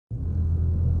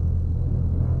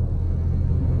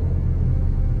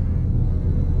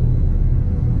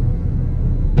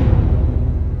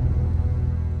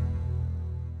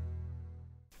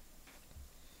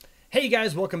Hey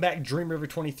guys, welcome back, Dream River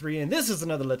 23, and this is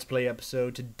another Let's Play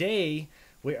episode. Today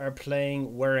we are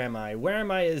playing Where Am I? Where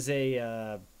Am I is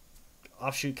a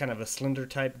offshoot, kind of a Slender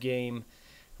type game,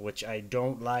 which I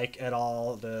don't like at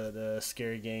all, the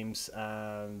scary games.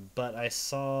 But I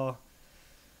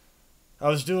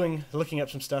was looking up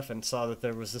some stuff and saw that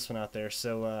there was this one out there,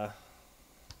 so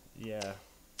yeah.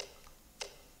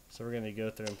 So we're gonna go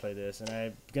through and play this, and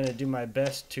I'm gonna do my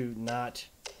best to not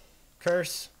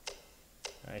curse.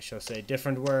 I shall say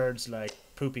different words like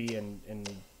poopy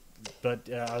but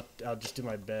I'll just do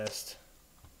my best,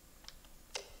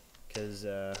 because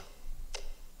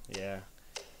yeah,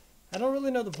 I don't really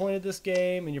know the point of this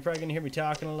game, and you're probably gonna hear me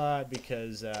talking a lot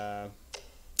because I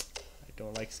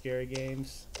don't like scary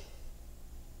games.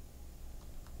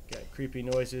 Got creepy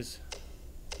noises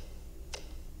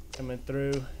coming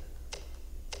through.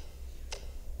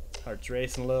 Heart's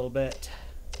racing a little bit.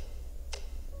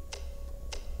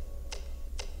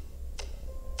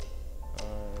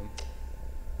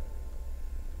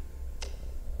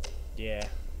 Yeah.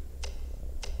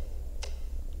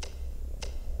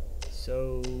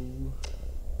 So,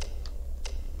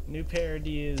 new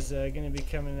parody is going to be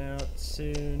coming out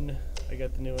soon. I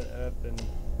got the new one up, and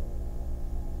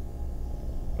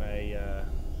my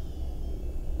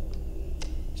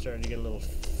starting to get a little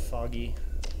foggy.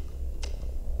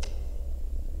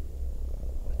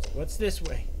 What's this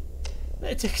way?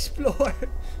 Let's explore.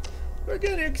 We're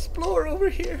going to explore over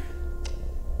here.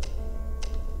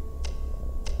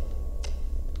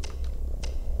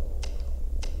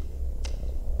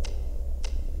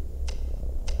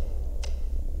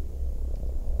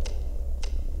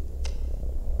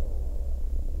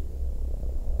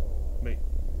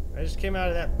 I just came out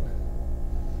of that.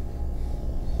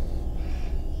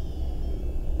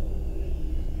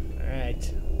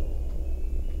 Alright.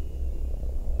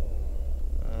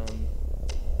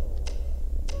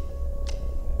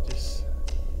 Just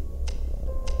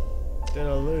did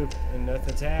a loop and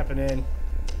nothing's happening.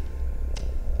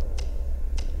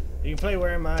 You can play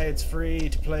Where Am I? It's free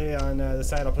to play on the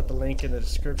site. I'll put the link in the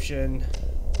description.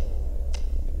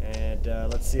 And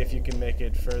let's see if you can make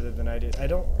it further than I did.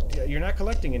 You're not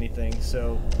collecting anything,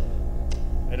 so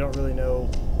I don't really know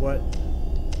what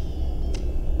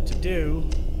to do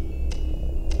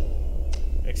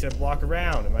except walk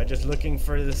around. Am I just looking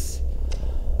for this?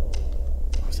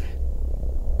 What was that?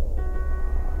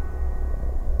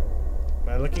 Am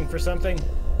I looking for something?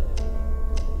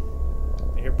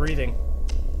 I hear breathing.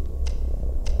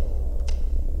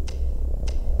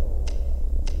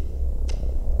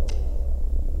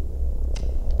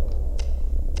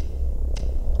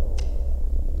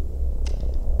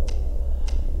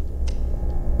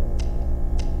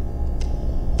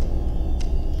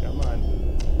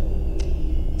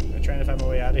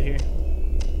 Out of here.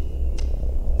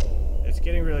 It's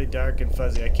getting really dark and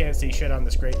fuzzy. I can't see shit on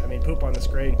the screen. I mean, poop on the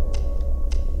screen.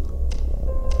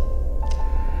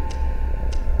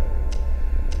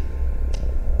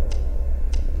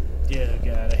 Yeah,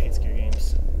 God, I hate scary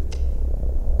games.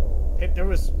 Hey, there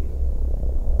was...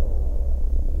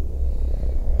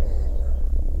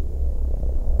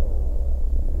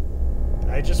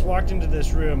 I just walked into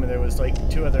this room and there was like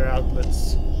 2 other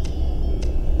outlets.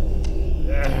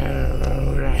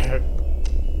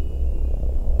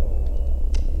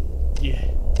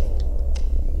 Yeah.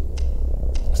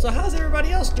 So how's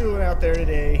everybody else doing out there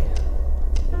today?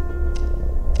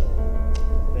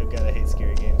 Oh God, I hate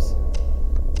scary games.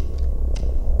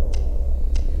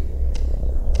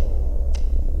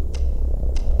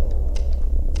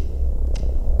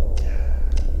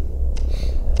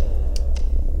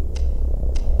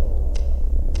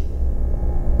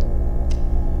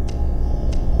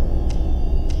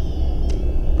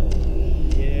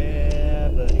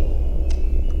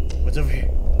 What's over here?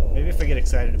 Maybe if I get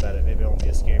excited about it, maybe I won't be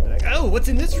as scared. Be like, oh, what's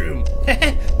in this room?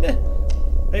 Hey,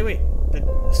 wait.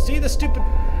 See the stupid...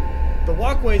 The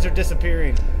walkways are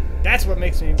disappearing. That's what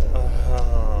makes me... I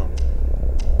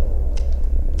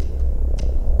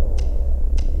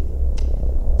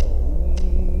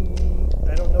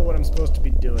don't know what I'm supposed to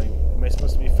be doing. Am I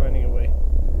supposed to be finding a way?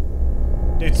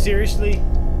 Dude, seriously?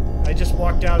 I just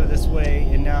walked out of this way,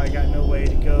 and now I got no way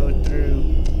to go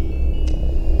through...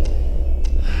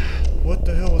 What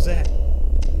the hell was that?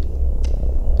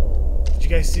 Did you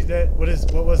guys see that? What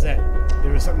was that?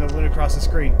 There was something that went across the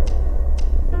screen.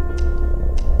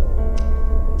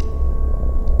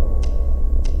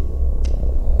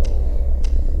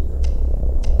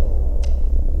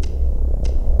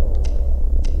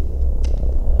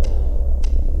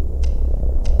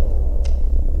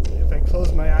 If I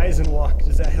close my eyes and walk,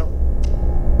 does that help?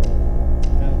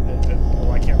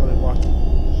 No, I can't really walk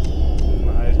with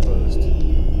my eyes closed.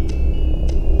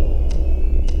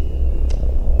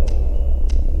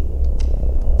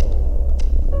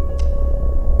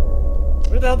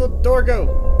 the hell did the door go?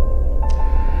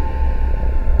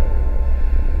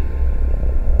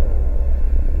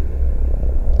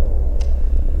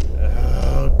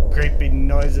 Oh, creepy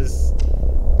noises.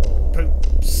 Poop,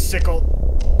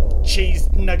 sickle, cheese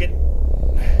nugget.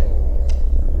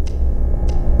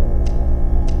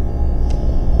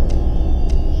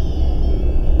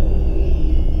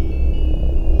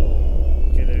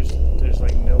 Okay, there's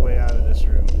like no way out of this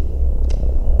room.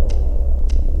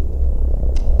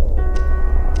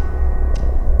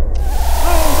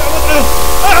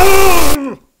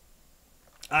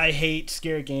 I hate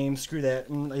scary games. Screw that.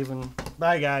 Even.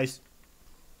 Bye, guys.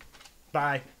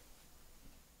 Bye.